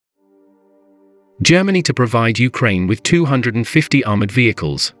Germany to provide Ukraine with 250 armored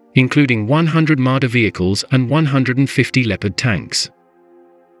vehicles, including 100 Marder vehicles and 150 Leopard tanks.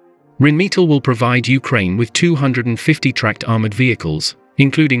 Rheinmetall will provide Ukraine with 250 tracked armored vehicles,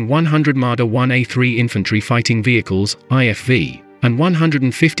 including 100 Marder 1A3 infantry fighting vehicles, IFV, and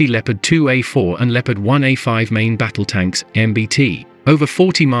 150 Leopard 2A4 and Leopard 1A5 main battle tanks, MBT. Over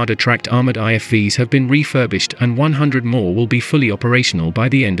 40 Marder tracked armored IFVs have been refurbished and 100 more will be fully operational by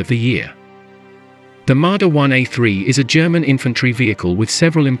the end of the year. The Marder 1A3 is a German infantry vehicle with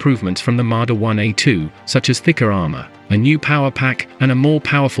several improvements from the Marder 1A2, such as thicker armor, a new power pack, and a more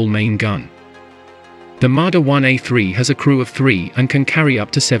powerful main gun. The Marder 1A3 has a crew of 3 and can carry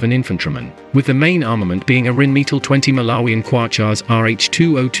up to 7 infantrymen, with the main armament being a Rheinmetall 20 Malawian Quachars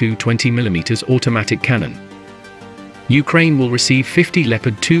RH202 20mm automatic cannon. Ukraine will receive 50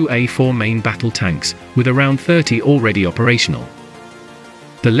 Leopard 2A4 main battle tanks, with around 30 already operational.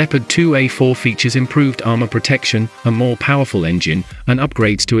 The Leopard 2A4 features improved armor protection, a more powerful engine, and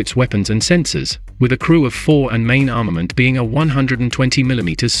upgrades to its weapons and sensors, with a crew of 4 and main armament being a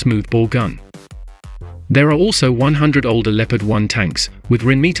 120mm smoothbore gun. There are also 100 older Leopard 1 tanks, with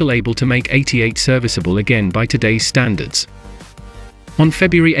Rheinmetall able to make 88 serviceable again by today's standards. On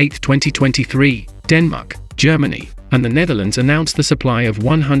February 8, 2023, Denmark, Germany, and the Netherlands announced the supply of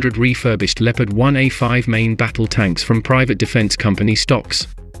 100 refurbished Leopard 1A5 main battle tanks from private defense company stocks.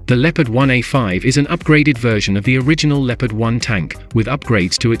 The Leopard 1A5 is an upgraded version of the original Leopard 1 tank, with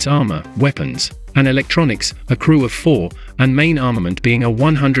upgrades to its armor, weapons, and electronics, a crew of 4, and main armament being a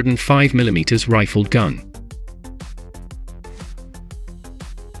 105mm rifled gun.